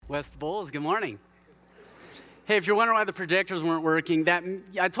West Bulls, good morning. Hey, if you're wondering why the projectors weren't working,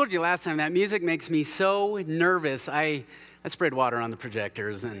 I told you last time, that music makes me so nervous. I sprayed water on the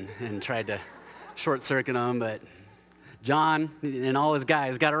projectors and tried to short circuit them, but John and all his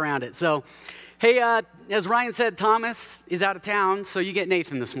guys got around it. So, hey, as Ryan said, Thomas is out of town, so you get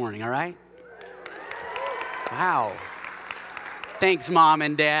Nathan this morning, all right? Wow. Thanks, Mom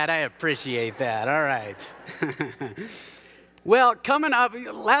and Dad. I appreciate that. All right. Well, coming up,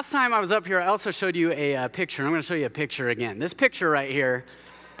 last time I was up here, I also showed you a picture. I'm going to show you a picture again. This picture right here,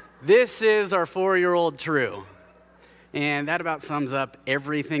 this is our 4-year-old True. And that about sums up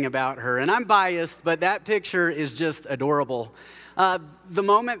everything about her. And I'm biased, but that picture is just adorable. The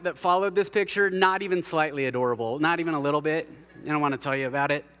moment that followed this picture, not even slightly adorable, not even a little bit. And I want to tell you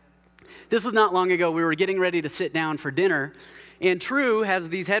about it. This was not long ago. We were getting ready to sit down for dinner. And True has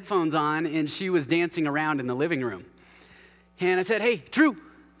these headphones on, and she was dancing around in the living room. And I said, "Hey, True,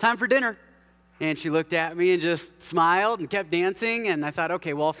 time for dinner." And she looked at me and just smiled and kept dancing. And I thought,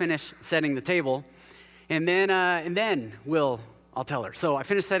 okay, well, I'll finish setting the table. And then I'll tell her. So I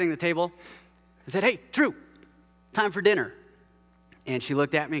finished setting the table. I said, "Hey, True, time for dinner." And she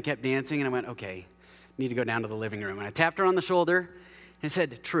looked at me and kept dancing. And I went, okay, need to go down to the living room. And I tapped her on the shoulder and I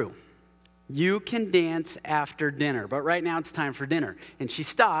said, "True, you can dance after dinner, but right now it's time for dinner." And she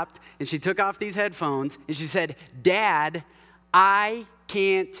stopped and she took off these headphones and she said, "Dad, I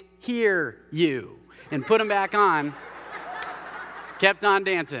can't hear you," and put them back on, kept on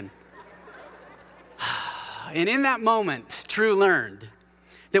dancing. And in that moment, True learned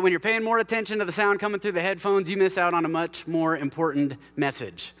that when you're paying more attention to the sound coming through the headphones, you miss out on a much more important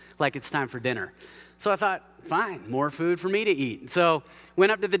message, like it's time for dinner. So I thought, fine, more food for me to eat. So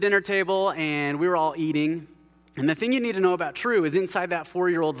went up to the dinner table and we were all eating. And the thing you need to know about True is inside that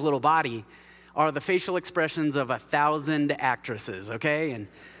 4-year-old's little body are the facial expressions of 1,000 actresses, okay? And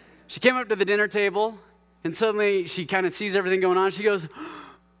she came up to the dinner table, and suddenly she kind of sees everything going on. She goes,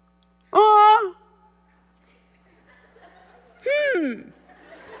 "Oh,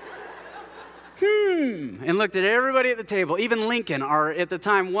 and looked at everybody at the table, even Lincoln, our, at the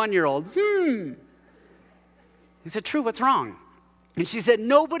time, 1-year-old, He said, "True, what's wrong?" And she said,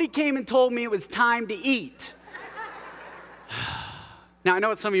 "Nobody came and told me it was time to eat." Now, I know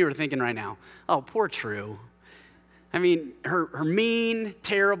what some of you are thinking right now. Oh, poor True. I mean, her mean,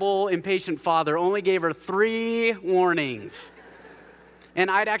 terrible, impatient father only gave her 3 warnings.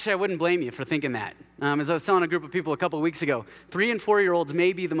 And I wouldn't blame you for thinking that. As I was telling a group of people a couple of weeks ago, 3- and 4-year-olds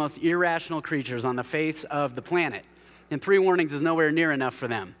may be the most irrational creatures on the face of the planet. And 3 warnings is nowhere near enough for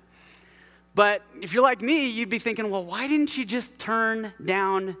them. But if you're like me, you'd be thinking, well, why didn't you just turn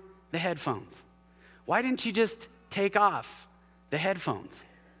down the headphones? Why didn't you just take off the headphones?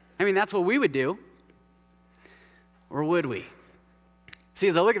 I mean, that's what we would do. Or would we? See,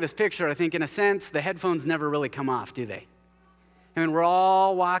 as I look at this picture, I think in a sense, the headphones never really come off, do they? I mean, we're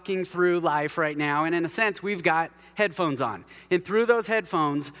all walking through life right now, and in a sense, we've got headphones on. And through those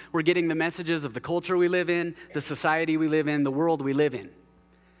headphones, we're getting the messages of the culture we live in, the society we live in, the world we live in.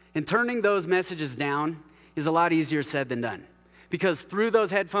 And turning those messages down is a lot easier said than done. Because through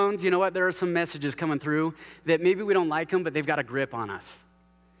those headphones, you know what? There are some messages coming through that maybe we don't like them, but they've got a grip on us.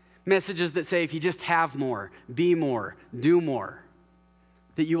 Messages that say if you just have more, be more, do more,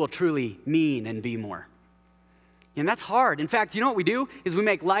 that you will truly mean and be more. And that's hard. In fact, you know what we do is we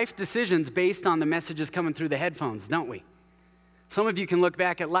make life decisions based on the messages coming through the headphones, don't we? Some of you can look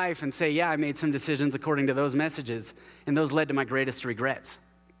back at life and say, yeah, I made some decisions according to those messages, and those led to my greatest regrets.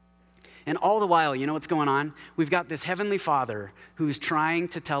 And all the while, you know what's going on? We've got this Heavenly Father who's trying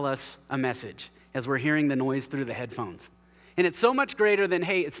to tell us a message as we're hearing the noise through the headphones. And it's so much greater than,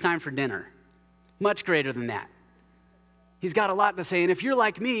 hey, it's time for dinner. Much greater than that. He's got a lot to say, and if you're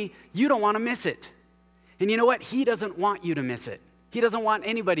like me, you don't want to miss it. And you know what? He doesn't want you to miss it. He doesn't want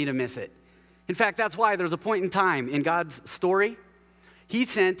anybody to miss it. In fact, that's why there's a point in time in God's story, He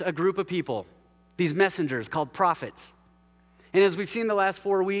sent a group of people, these messengers called prophets. And as we've seen the last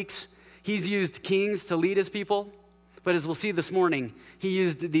 4 weeks, He's used kings to lead His people, but as we'll see this morning, He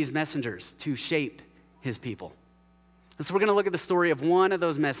used these messengers to shape His people. And so we're going to look at the story of one of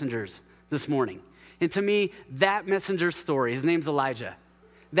those messengers this morning. And to me, that messenger's story, his name's Elijah,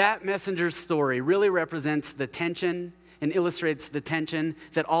 that messenger's story really represents the tension and illustrates the tension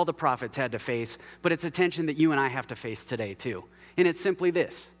that all the prophets had to face, but it's a tension that you and I have to face today too. And it's simply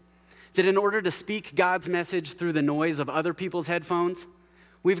this, that in order to speak God's message through the noise of other people's headphones,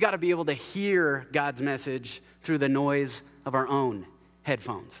 we've got to be able to hear God's message through the noise of our own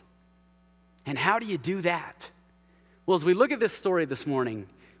headphones. And how do you do that? Well, as we look at this story this morning,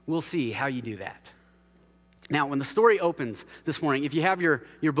 we'll see how you do that. Now, when the story opens this morning, if you have your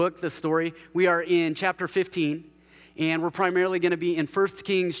book, The Story, we are in chapter 15, and we're primarily going to be in 1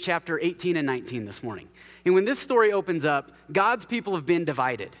 Kings chapter 18 and 19 this morning. And when this story opens up, God's people have been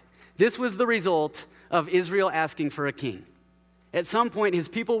divided. This was the result of Israel asking for a king. At some point, his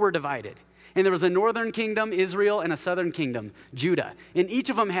people were divided. And there was a northern kingdom, Israel, and a southern kingdom, Judah. And each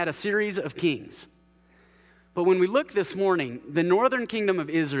of them had a series of kings. But when we look this morning, the northern kingdom of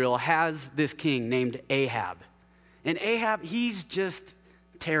Israel has this king named Ahab. And Ahab, he's just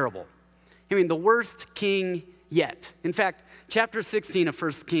terrible. I mean, the worst king yet. In fact, chapter 16 of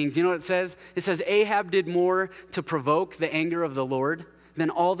 1 Kings, you know what it says? It says, Ahab did more to provoke the anger of the Lord than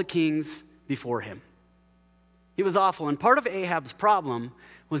all the kings before him. He was awful. And part of Ahab's problem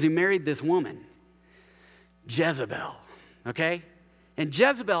was he married this woman, Jezebel, okay? And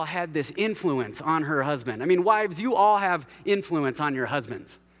Jezebel had this influence on her husband. I mean, wives, you all have influence on your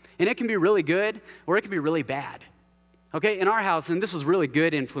husbands. And it can be really good or it can be really bad. Okay, in our house, and this was really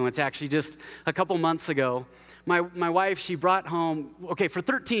good influence actually, just a couple months ago, my wife, she brought home, okay, for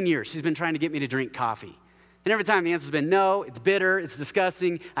 13 years, she's been trying to get me to drink coffee. And every time the answer's been no, it's bitter, it's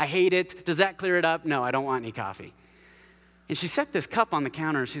disgusting, I hate it. Does that clear it up? No, I don't want any coffee. And she set this cup on the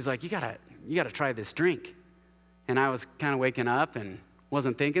counter and she's like, you gotta try this drink. And I was kind of waking up and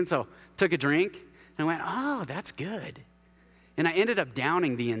wasn't thinking, so took a drink and I went, oh, that's good. And I ended up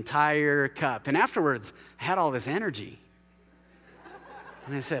downing the entire cup. And afterwards, I had all this energy.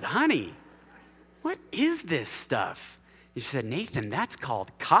 And I said, honey, what is this stuff? And she said, Nathan, that's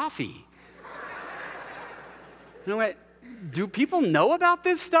called coffee. And I went, do people know about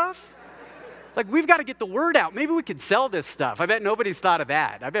this stuff? Like, we've got to get the word out. Maybe we could sell this stuff. I bet nobody's thought of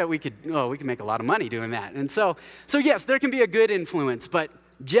that. I bet we could make a lot of money doing that. And so yes, there can be a good influence, but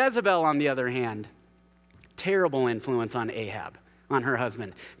Jezebel, on the other hand, terrible influence on Ahab, on her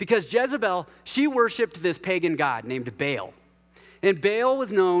husband. Because Jezebel, she worshiped this pagan god named Baal. And Baal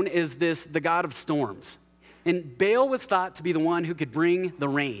was known as the god of storms. And Baal was thought to be the one who could bring the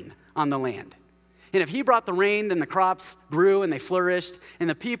rain on the land. And if he brought the rain, then the crops grew and they flourished, and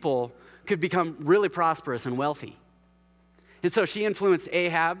the people could become really prosperous and wealthy. And so she influenced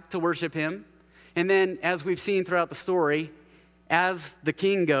Ahab to worship him. And then, as we've seen throughout the story, as the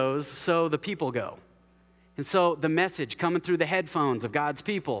king goes, so the people go. And so the message coming through the headphones of God's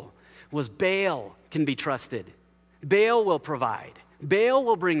people was Baal can be trusted. Baal will provide. Baal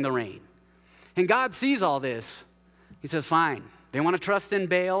will bring the rain. And God sees all this. He says, fine, they want to trust in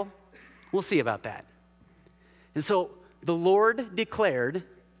Baal? We'll see about that. And so the Lord declared,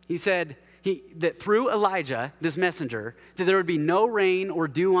 he said that through Elijah, this messenger, that there would be no rain or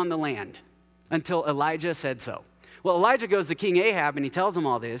dew on the land until Elijah said so. Well, Elijah goes to King Ahab and he tells him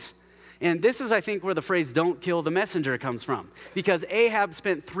all this. And this is, I think, where the phrase don't kill the messenger comes from. Because Ahab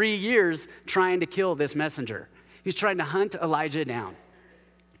spent 3 years trying to kill this messenger. He's trying to hunt Elijah down.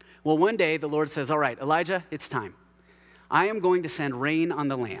 Well, one day the Lord says, all right, Elijah, it's time. I am going to send rain on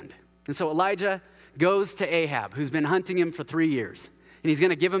the land. And so Elijah goes to Ahab, who's been hunting him for 3 years. And he's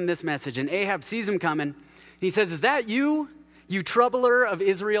going to give him this message. And Ahab sees him coming. And he says, is that you troubler of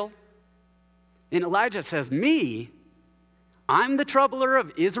Israel? And Elijah says, me? I'm the troubler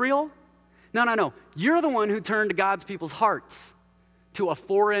of Israel? No. You're the one who turned God's people's hearts to a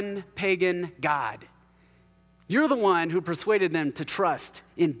foreign pagan god. You're the one who persuaded them to trust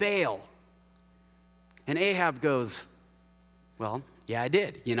in Baal. And Ahab goes, well, yeah, I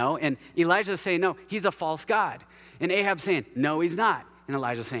did, And Elijah's saying, no, he's a false god. And Ahab's saying, no, he's not. And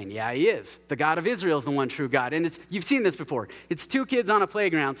Elijah's saying, yeah, he is. The God of Israel is the one true God. And you've seen this before. It's two kids on a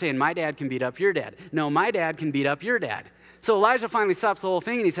playground saying, my dad can beat up your dad. No, my dad can beat up your dad. So Elijah finally stops the whole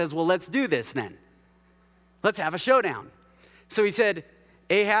thing and he says, well, let's do this then. Let's have a showdown. So he said,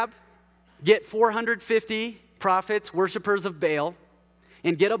 Ahab, get 450 prophets, worshipers of Baal,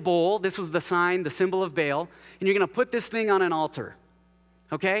 and get a bull. This was the sign, the symbol of Baal. And you're going to put this thing on an altar.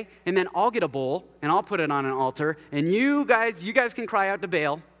 Okay? And then I'll get a bull, and I'll put it on an altar, and you guys can cry out to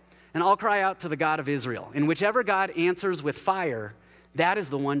Baal, and I'll cry out to the God of Israel. And whichever God answers with fire, that is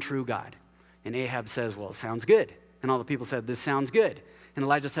the one true God. And Ahab says, well, it sounds good. And all the people said, this sounds good. And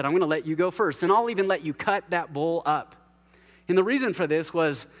Elijah said, I'm going to let you go first, and I'll even let you cut that bull up. And the reason for this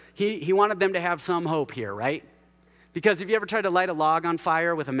was he wanted them to have some hope here, right? Because if you ever tried to light a log on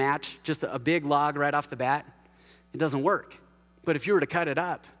fire with a match, just a big log right off the bat, it doesn't work. But if you were to cut it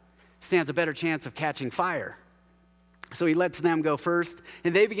up, it stands a better chance of catching fire. So he lets them go first,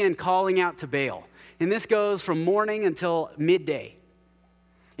 and they began calling out to Baal. And this goes from morning until midday.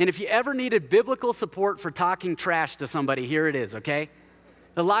 And if you ever needed biblical support for talking trash to somebody, here it is, okay?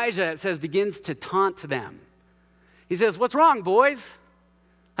 Elijah, it says, begins to taunt them. He says, what's wrong, boys?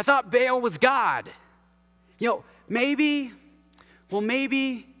 I thought Baal was God. Maybe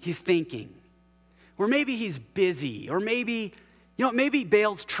he's thinking, or maybe he's busy, or maybe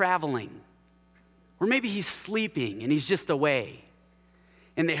Baal's traveling, or maybe he's sleeping and he's just away.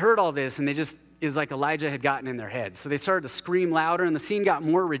 And they heard all this, and it was like Elijah had gotten in their heads. So they started to scream louder, and the scene got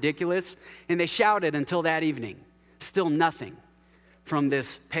more ridiculous, and they shouted until that evening. Still nothing from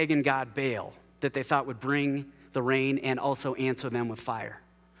this pagan god Baal that they thought would bring the rain and also answer them with fire.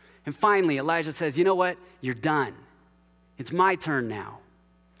 And finally, Elijah says, you know what? You're done. It's my turn now.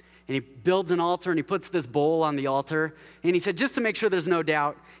 And he builds an altar, and he puts this bowl on the altar. And he said, just to make sure there's no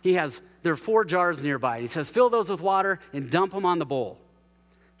doubt, there are 4 jars nearby. He says, fill those with water and dump them on the bowl.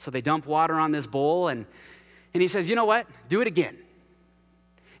 So they dump water on this bowl, and he says, you know what? Do it again.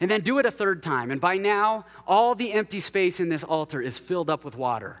 And then do it a 3rd time. And by now, all the empty space in this altar is filled up with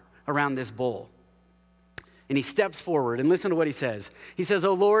water around this bowl. And he steps forward, and listen to what he says. He says,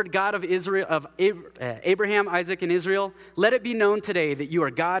 O Lord, God of Israel, of Abraham, Isaac, and Israel, let it be known today that you are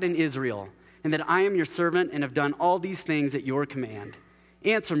God in Israel, and that I am your servant and have done all these things at your command.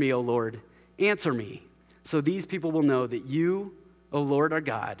 Answer me, O Lord, answer me, so these people will know that you, O Lord, are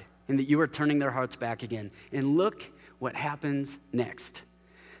God, and that you are turning their hearts back again. And look what happens next.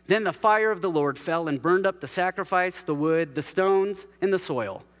 Then the fire of the Lord fell and burned up the sacrifice, the wood, the stones, and the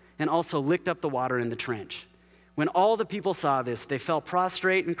soil, and also licked up the water in the trench. When all the people saw this, they fell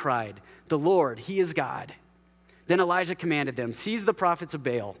prostrate and cried, the Lord, he is God. Then Elijah commanded them, seize the prophets of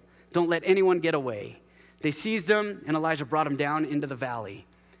Baal. Don't let anyone get away. They seized them, and Elijah brought them down into the valley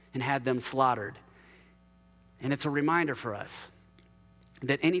and had them slaughtered. And it's a reminder for us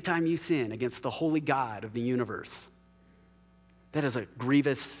that anytime you sin against the holy God of the universe, that is a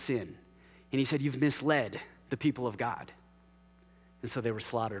grievous sin. And he said, you've misled the people of God. And so they were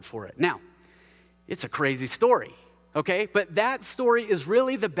slaughtered for it. Now, it's a crazy story, okay? But that story is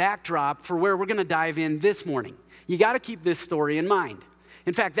really the backdrop for where we're going to dive in this morning. You got to keep this story in mind.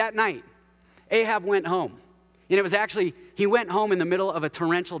 In fact, that night, Ahab went home. And it was actually, he went home in the middle of a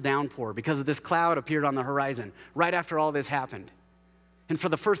torrential downpour because of this cloud appeared on the horizon right after all this happened. And for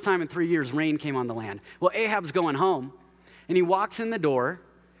the first time in 3 years, rain came on the land. Well, Ahab's going home, and he walks in the door,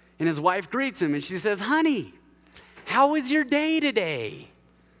 and his wife greets him, and she says, honey, how was your day today?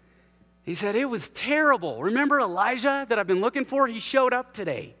 He said, it was terrible. Remember Elijah that I've been looking for? He showed up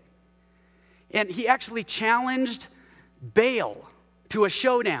today. And he actually challenged Baal to a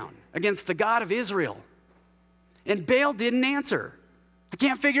showdown against the God of Israel. And Baal didn't answer. I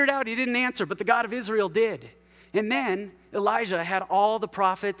can't figure it out. He didn't answer, but the God of Israel did. And then Elijah had all the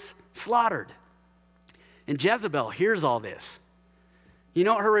prophets slaughtered. And Jezebel hears all this. You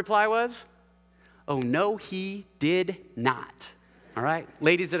know what her reply was? Oh, no, he did not. All right?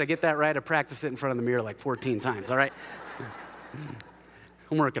 Ladies, did I get that right? I practiced it in front of the mirror like 14 times, all right?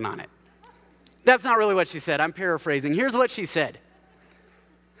 I'm working on it. That's not really what she said. I'm paraphrasing. Here's what she said.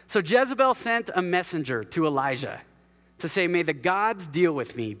 So Jezebel sent a messenger to Elijah to say, may the gods deal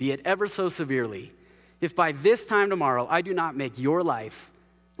with me, be it ever so severely, if by this time tomorrow I do not make your life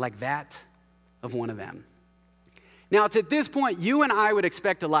like that of one of them. Now, it's at this point you and I would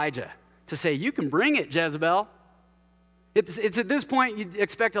expect Elijah to say, you can bring it, Jezebel. It's at this point you'd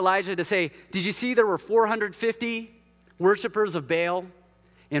expect Elijah to say, did you see there were 450 worshipers of Baal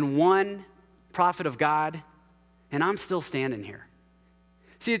and 1 prophet of God, and I'm still standing here.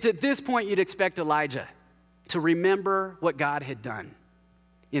 See, it's at this point you'd expect Elijah to remember what God had done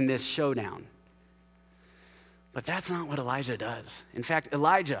in this showdown. But that's not what Elijah does. In fact,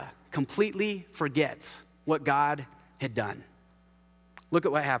 Elijah completely forgets what God had done. Look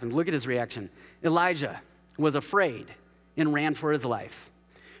at what happened. Look at his reaction. Elijah was afraid and ran for his life.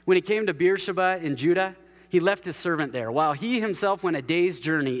 When he came to Beersheba in Judah, he left his servant there, while he himself went a day's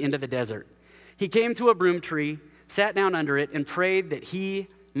journey into the desert. He came to a broom tree, sat down under it, and prayed that he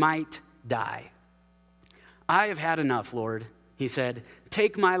might die. I have had enough, Lord, he said.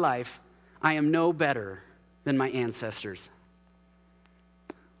 Take my life. I am no better than my ancestors.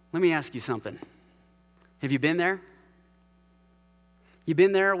 Let me ask you something. Have you been there? You've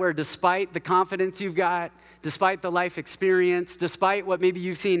been there where despite the confidence you've got, despite the life experience, despite what maybe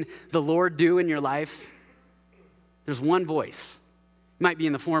you've seen the Lord do in your life, there's one voice. It might be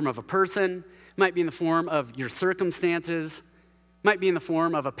in the form of a person, it might be in the form of your circumstances, it might be in the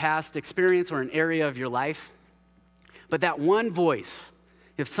form of a past experience or an area of your life. But that one voice,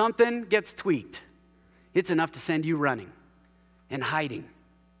 if something gets tweaked, it's enough to send you running and hiding.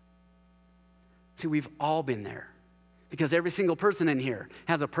 See, we've all been there. Because every single person in here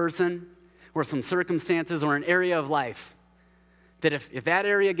has a person or some circumstances or an area of life that if that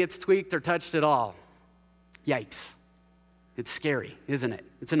area gets tweaked or touched at all, yikes. It's scary, isn't it?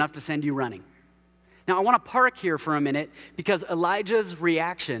 It's enough to send you running. Now, I want to park here for a minute because Elijah's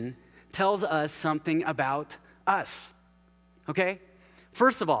reaction tells us something about us, okay?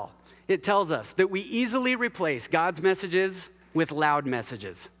 First of all, it tells us that we easily replace God's messages with loud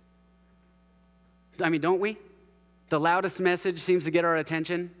messages. I mean, don't we? The loudest message seems to get our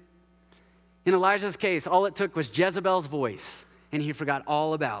attention. In Elijah's case, all it took was Jezebel's voice, and he forgot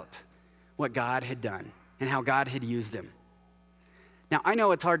all about what God had done and how God had used him. Now, I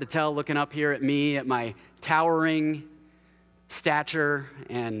know it's hard to tell looking up here at me, at my towering stature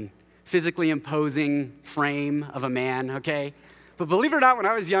and physically imposing frame of a man, okay? But believe it or not, when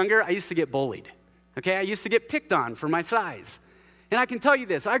I was younger, I used to get bullied, okay? I used to get picked on for my size. And I can tell you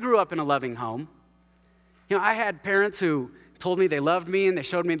this, I grew up in a loving home. You know, I had parents who told me they loved me and they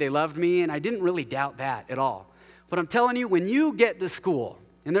showed me they loved me, and I didn't really doubt that at all. But I'm telling you, when you get to school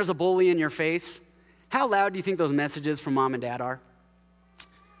and there's a bully in your face, how loud do you think those messages from mom and dad are?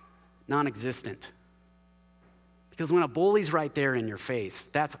 Non-existent. Because when a bully's right there in your face,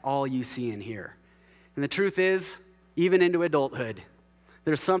 that's all you see and hear. And the truth is, even into adulthood,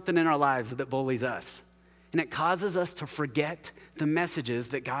 there's something in our lives that bullies us. And it causes us to forget the messages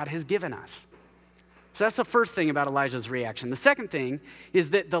that God has given us. So that's the first thing about Elijah's reaction. The second thing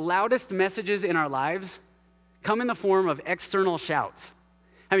is that the loudest messages in our lives come in the form of external shouts.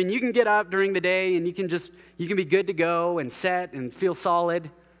 I mean, you can get up during the day and you can be good to go and set and feel solid.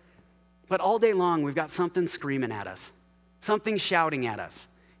 But all day long, we've got something screaming at us, something shouting at us.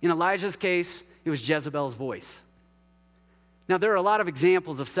 In Elijah's case, it was Jezebel's voice. Now, there are a lot of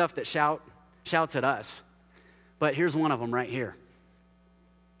examples of stuff that shouts at us, but here's one of them right here.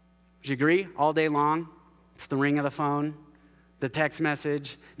 Would you agree? All day long, it's the ring of the phone, the text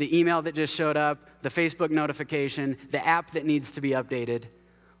message, the email that just showed up, the Facebook notification, the app that needs to be updated,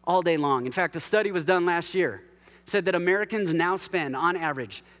 all day long. In fact, a study was done last year, said that Americans now spend, on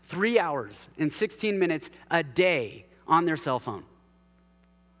average, 3 hours and 16 minutes a day on their cell phone.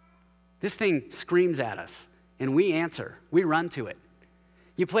 This thing screams at us, and we answer. We run to it.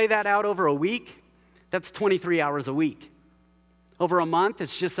 You play that out over a week, that's 23 hours a week. Over a month,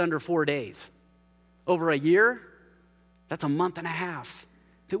 it's just under 4 days. Over a year, that's a month and a half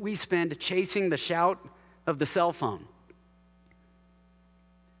that we spend chasing the shout of the cell phone.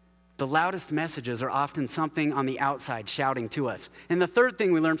 The loudest messages are often something on the outside shouting to us. And the third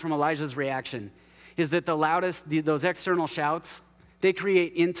thing we learn from Elijah's reaction is that those external shouts, they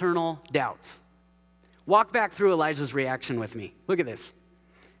create internal doubts. Walk back through Elijah's reaction with me. Look at this.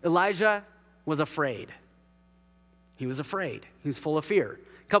 Elijah was afraid. He was afraid. He was full of fear.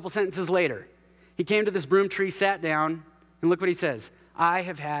 A couple sentences later, he came to this broom tree, sat down, and look what he says. I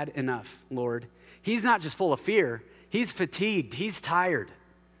have had enough, Lord. He's not just full of fear. He's fatigued. He's tired.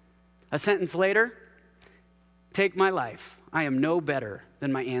 A sentence later, take my life. I am no better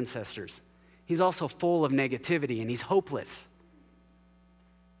than my ancestors. He's also full of negativity, and he's hopeless.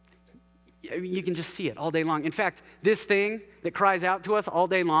 You can just see it all day long. In fact, this thing that cries out to us all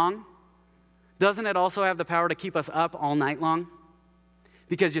day long, doesn't it also have the power to keep us up all night long?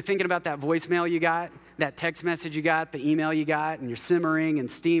 Because you're thinking about that voicemail you got, that text message you got, the email you got, and you're simmering and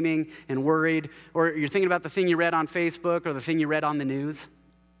steaming and worried, or you're thinking about the thing you read on Facebook or the thing you read on the news.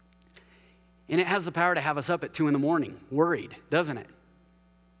 And it has the power to have us up at 2 a.m, worried, doesn't it?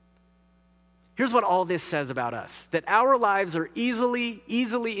 Here's what all this says about us, that our lives are easily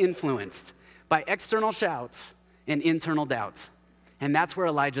influenced by external shouts and internal doubts. And that's where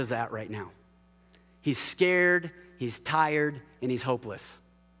Elijah's at right now. He's scared, he's tired, and he's hopeless.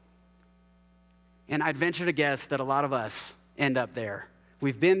 And I'd venture to guess that a lot of us end up there.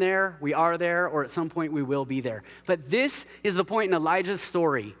 We've been there, we are there, or at some point we will be there. But this is the point in Elijah's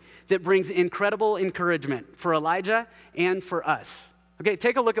story that brings incredible encouragement for Elijah and for us. Okay,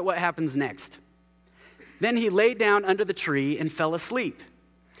 take a look at what happens next. Then he laid down under the tree and fell asleep.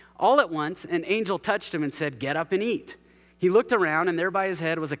 All at once, an angel touched him and said, "Get up and eat." He looked around, and there by his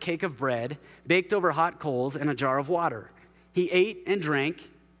head was a cake of bread, baked over hot coals, and a jar of water. He ate and drank,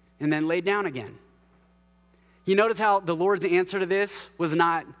 and then laid down again. You notice how the Lord's answer to this was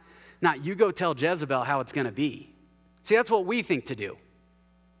not you go tell Jezebel how it's going to be. See, that's what we think to do.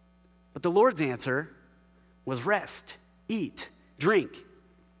 But the Lord's answer was rest, eat, drink.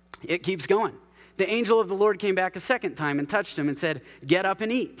 It keeps going. The angel of the Lord came back a second time and touched him and said, "Get up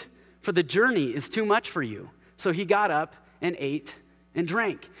and eat, for the journey is too much for you." So he got up and ate and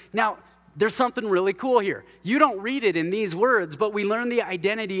drank. Now, there's something really cool here. You don't read it in these words, but we learn the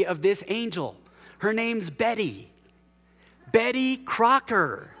identity of this angel. Her name's Betty. Betty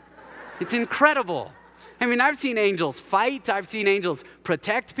Crocker. It's incredible. I mean, I've seen angels fight. I've seen angels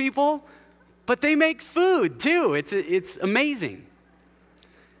protect people, but they make food too. It's amazing.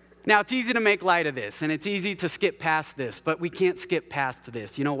 Now, it's easy to make light of this, and it's easy to skip past this, but we can't skip past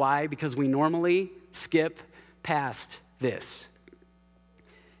this. You know why? Because we normally skip past this.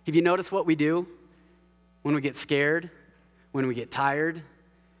 Have you noticed what we do when we get scared, when we get tired,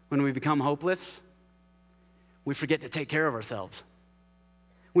 when we become hopeless? We forget to take care of ourselves.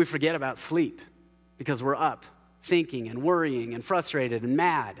 We forget about sleep because we're up, thinking and worrying and frustrated and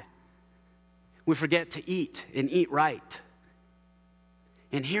mad. We forget to eat and eat right.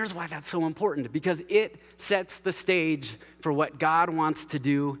 And here's why that's so important, because it sets the stage for what God wants to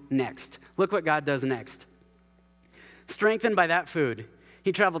do next. Look what God does next. Strengthened by that food,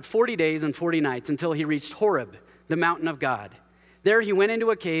 he traveled 40 days and 40 nights until he reached Horeb, the mountain of God. There he went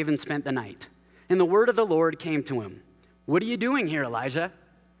into a cave and spent the night. And the word of the Lord came to him. "What are you doing here, Elijah?"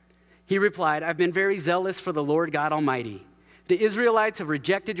 He replied, "I've been very zealous for the Lord God Almighty. The Israelites have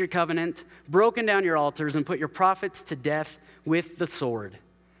rejected your covenant, broken down your altars, and put your prophets to death with the sword.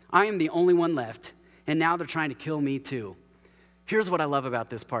 I am the only one left, and now they're trying to kill me too." Here's what I love about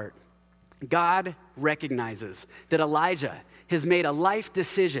this part. God recognizes that Elijah has made a life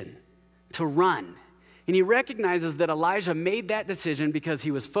decision to run. And he recognizes that Elijah made that decision because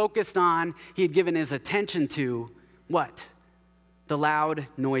he was focused on, he had given his attention to, what? The loud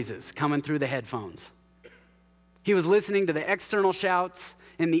noises coming through the headphones. He was listening to the external shouts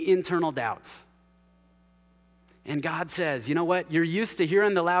and the internal doubts. And God says, you know what? You're used to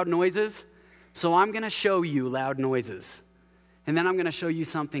hearing the loud noises, so I'm going to show you loud noises. And then I'm going to show you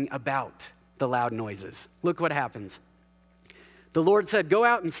something about the loud noises. Look what happens. The Lord said, "Go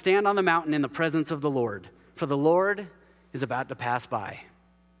out and stand on the mountain in the presence of the Lord, for the Lord is about to pass by."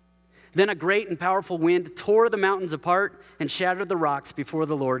 Then a great and powerful wind tore the mountains apart and shattered the rocks before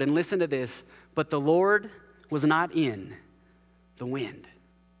the Lord. And listen to this, but the Lord was not in the wind.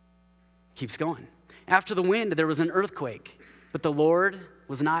 Keeps going. After the wind, there was an earthquake, but the Lord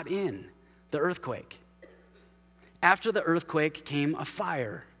was not in the earthquake. After the earthquake came a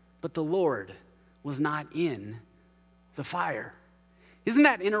fire, but the Lord was not in the fire. Isn't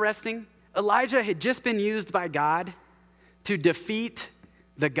that interesting? Elijah had just been used by God to defeat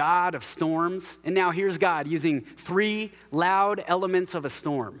the God of storms, and now here's God using 3 loud elements of a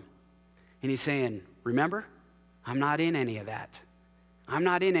storm. And he's saying, remember, I'm not in any of that. I'm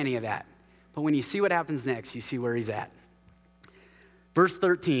not in any of that. But when you see what happens next, you see where he's at. Verse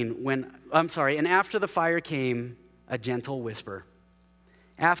 13, and after the fire came a gentle whisper.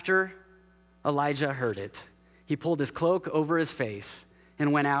 After Elijah heard it, he pulled his cloak over his face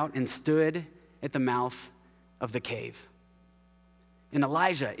and went out and stood at the mouth of the cave. And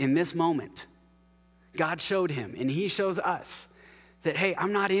Elijah, in this moment, God showed him, and he shows us, that, hey,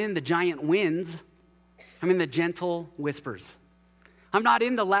 I'm not in the giant winds. I'm in the gentle whispers. I'm not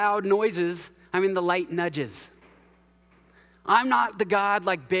in the loud noises. I'm in the light nudges. I'm not the God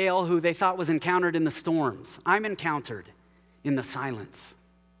like Baal who they thought was encountered in the storms. I'm encountered in the silence.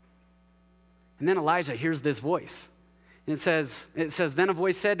 And then Elijah hears this voice. And it says, then a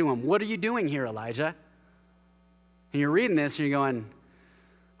voice said to him, "What are you doing here, Elijah?" And you're reading this and you're going,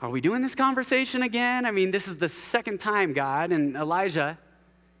 are we doing this conversation again? I mean, this is the second time, God. And Elijah,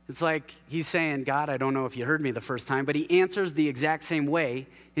 it's like he's saying, God, I don't know if you heard me the first time, but he answers the exact same way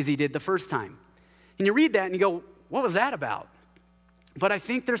as he did the first time. And you read that and you go, what was that about? But I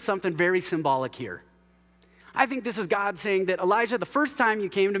think there's something very symbolic here. I think this is God saying that, Elijah, the first time you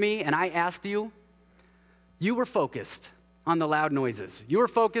came to me and I asked you, you were focused on the loud noises. You were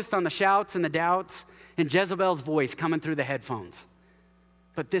focused on the shouts and the doubts and Jezebel's voice coming through the headphones.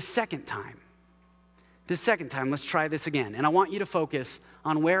 But this second time, let's try this again. And I want you to focus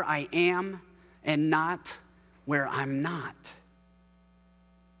on where I am and not where I'm not.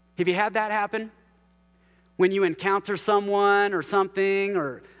 Have you had that happen? When you encounter someone or something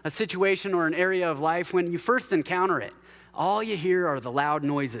or a situation or an area of life, when you first encounter it, all you hear are the loud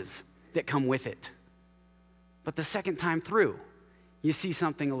noises that come with it. But the second time through, you see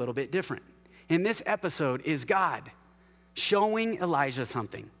something a little bit different. And this episode is God showing Elijah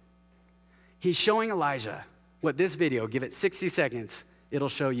something. He's showing Elijah what this video, give it 60 seconds, it'll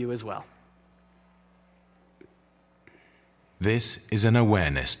show you as well. This is an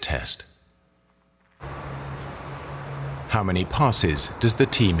awareness test. How many passes does the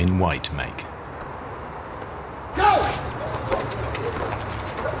team in white make? Go!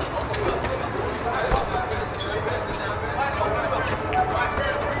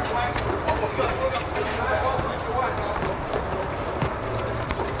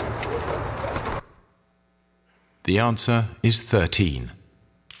 The answer is 13.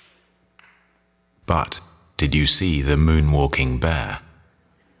 But did you see the moonwalking bear?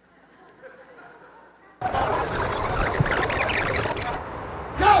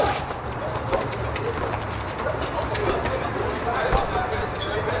 Go!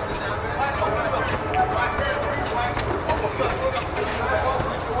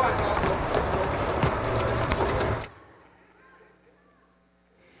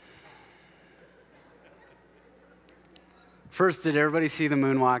 First, did everybody see the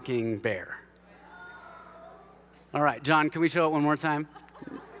moonwalking bear? All right, John, can we show it one more time?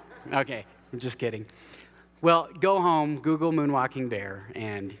 Okay, I'm just kidding. Well, go home, Google moonwalking bear,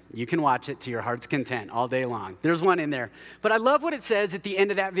 and you can watch it to your heart's content all day long. There's one in there. But I love what it says at the end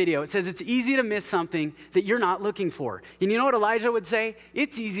of that video. It says it's easy to miss something that you're not looking for. And you know what Elijah would say?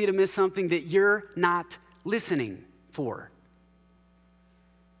 It's easy to miss something that you're not listening for.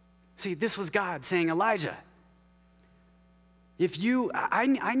 See, this was God saying, Elijah,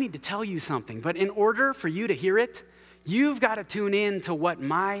 I need to tell you something, but in order for you to hear it, you've got to tune in to what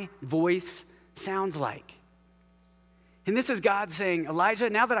my voice sounds like. And this is God saying, Elijah,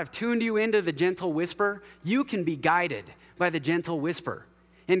 now that I've tuned you into the gentle whisper, you can be guided by the gentle whisper.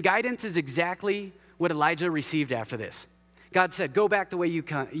 And guidance is exactly what Elijah received after this. God said, go back the way you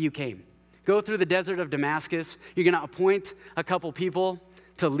came. Go through the desert of Damascus. You're going to appoint a couple people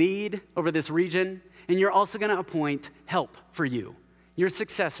to lead over this region. And you're also going to appoint help for you, your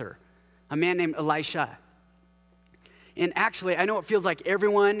successor, a man named Elisha. And actually, I know it feels like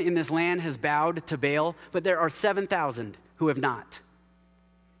everyone in this land has bowed to Baal, but there are 7,000 who have not.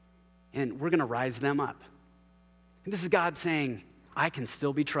 And we're going to rise them up. And this is God saying, I can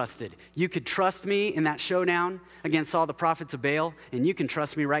still be trusted. You could trust me in that showdown against all the prophets of Baal, and you can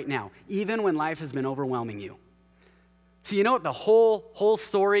trust me right now, even when life has been overwhelming you. So you know what the whole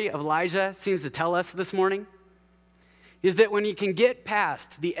story of Elijah seems to tell us this morning? Is that when you can get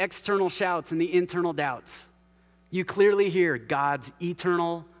past the external shouts and the internal doubts, you clearly hear God's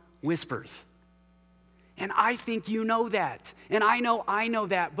eternal whispers. And I think you know that. And I know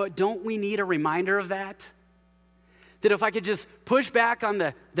that, but don't we need a reminder of that? That if I could just push back on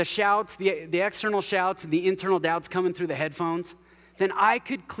the shouts, the external shouts and the internal doubts coming through the headphones, then I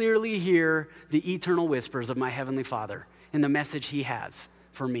could clearly hear the eternal whispers of my Heavenly Father and the message He has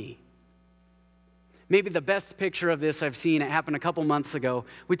for me. Maybe the best picture of this I've seen, it happened a couple months ago.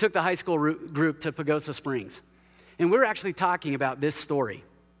 We took the high school group to Pagosa Springs. And we were actually talking about this story.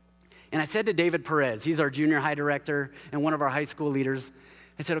 And I said to David Perez, he's our junior high director and one of our high school leaders,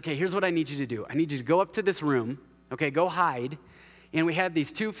 I said, okay, here's what I need you to do. I need you to go up to this room, okay, go hide. And we had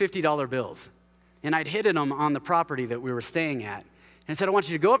these two $50 bills. And I'd hidden them on the property that we were staying at. And I said, I want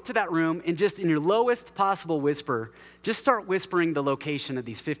you to go up to that room and just in your lowest possible whisper, just start whispering the location of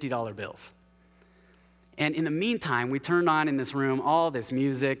these $50 bills. And in the meantime, we turned on in this room all this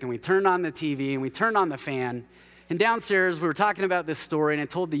music, and we turned on the TV, and we turned on the fan. And downstairs, we were talking about this story, and I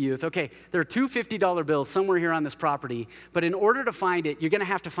told the youth, okay, there are two $50 bills somewhere here on this property, but in order to find it, you're going to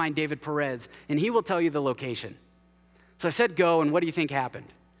have to find David Perez, and he will tell you the location. So I said go, and what do you think happened?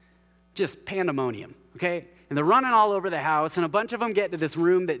 Just pandemonium, okay? And they're running all over the house, and a bunch of them get to this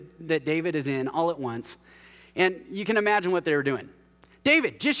room that David is in all at once. And you can imagine what they were doing.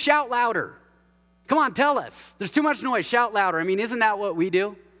 David, just shout louder. Come on, tell us. There's too much noise. Shout louder. I mean, isn't that what we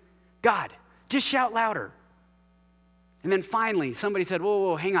do? God, just shout louder. And then finally, somebody said,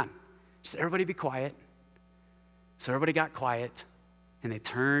 whoa, hang on. Just everybody be quiet. So everybody got quiet, and they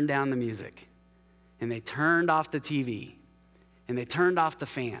turned down the music, and they turned off the TV, and they turned off the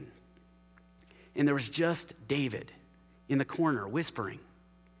fan. And there was just David in the corner whispering.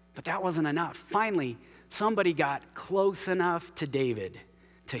 But that wasn't enough. Finally, somebody got close enough to David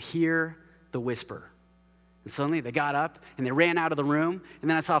to hear the whisper. And suddenly they got up and they ran out of the room. And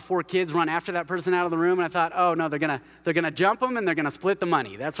then I saw 4 kids run after that person out of the room. And I thought, oh no, they're gonna jump them and they're gonna split the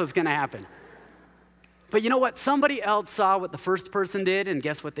money. That's what's gonna happen. But you know what? Somebody else saw what the first person did, and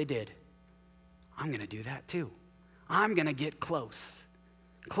guess what they did? I'm gonna do that too. I'm gonna get close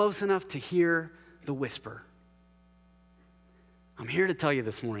enough to hear the whisper. I'm here to tell you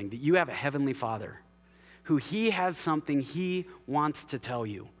this morning that you have a Heavenly Father who He has something He wants to tell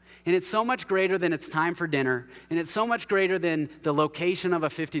you. And it's so much greater than it's time for dinner, and it's so much greater than the location of a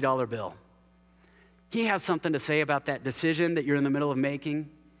 $50 bill. He has something to say about that decision that you're in the middle of making.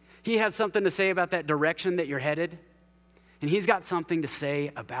 He has something to say about that direction that you're headed. And He's got something to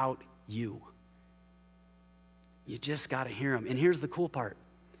say about you. You just got to hear Him. And here's the cool part.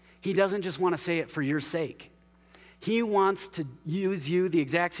 He doesn't just want to say it for your sake. He wants to use you the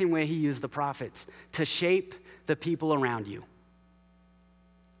exact same way He used the prophets, to shape the people around you.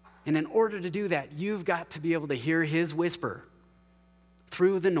 And in order to do that, you've got to be able to hear His whisper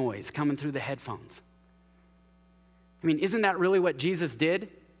through the noise coming through the headphones. I mean, isn't that really what Jesus did?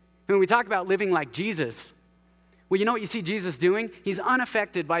 When we talk about living like Jesus, well, you know what you see Jesus doing? He's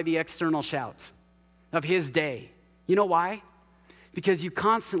unaffected by the external shouts of His day. You know why? Because you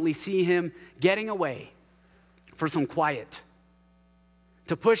constantly see Him getting away for some quiet,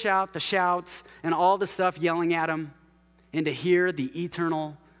 to push out the shouts and all the stuff yelling at Him, and to hear the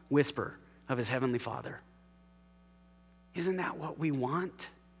eternal whisper of His Heavenly Father. Isn't that what we want?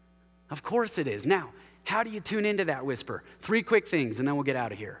 Of course it is. Now, how do you tune into that whisper? 3 quick things, and then we'll get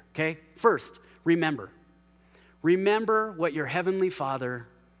out of here, okay? First, remember. Remember what your heavenly Father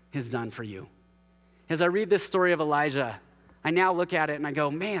has done for you. As I read this story of Elijah, I now look at it and I go,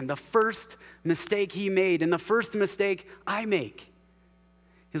 man, the first mistake he made and the first mistake I make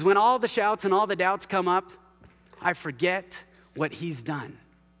is when all the shouts and all the doubts come up, I forget what he's done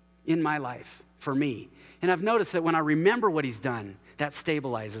in my life for me. And I've noticed that when I remember what he's done, that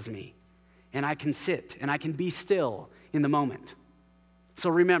stabilizes me. And I can sit and I can be still in the moment. So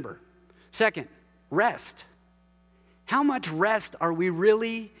remember. Second, rest. How much rest are we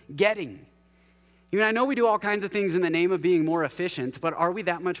really getting? You know, I know we do all kinds of things in the name of being more efficient, but are we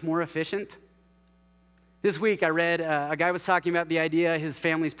that much more efficient? This week I read a guy was talking about the idea his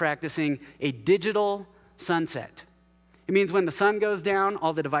family's practicing a digital sunset. It means when the sun goes down,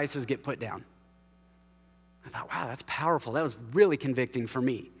 all the devices get put down. I thought, wow, that's powerful. That was really convicting for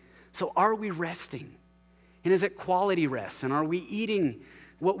me. So are we resting? And is it quality rest? And are we eating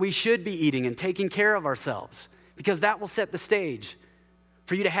what we should be eating and taking care of ourselves? Because that will set the stage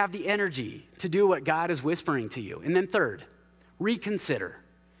for you to have the energy to do what God is whispering to you. And then third, reconsider.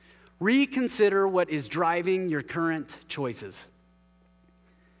 Reconsider what is driving your current choices.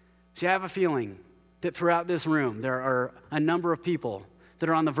 See, I have a feeling that throughout this room, there are a number of people that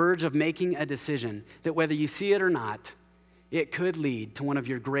are on the verge of making a decision that whether you see it or not, it could lead to one of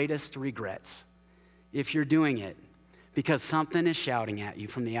your greatest regrets if you're doing it because something is shouting at you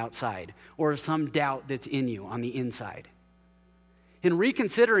from the outside or some doubt that's in you on the inside. In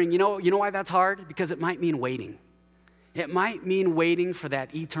reconsidering, you know why that's hard? Because it might mean waiting. It might mean waiting for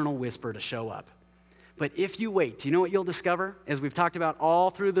that eternal whisper to show up. But if you wait, do you know what you'll discover, as we've talked about all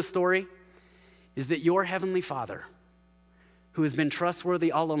through the story, is that your heavenly Father, who has been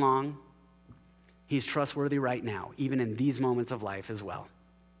trustworthy all along, he's trustworthy right now, even in these moments of life as well.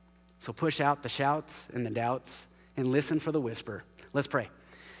 So push out the shouts and the doubts and listen for the whisper. Let's pray.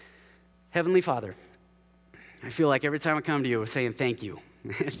 Heavenly Father, I feel like every time I come to you, we're saying thank you.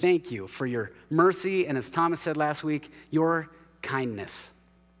 Thank you for your mercy, and as Thomas said last week, your kindness.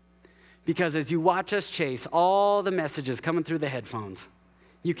 Because as you watch us chase all the messages coming through the headphones,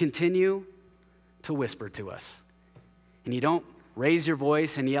 you continue to whisper to us. And you don't raise your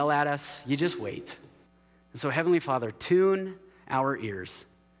voice and yell at us, you just wait. And so, Heavenly Father, tune our ears,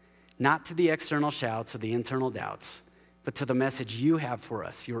 not to the external shouts or the internal doubts, but to the message you have for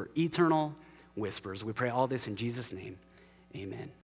us, your eternal whispers. We pray all this in Jesus' name. Amen.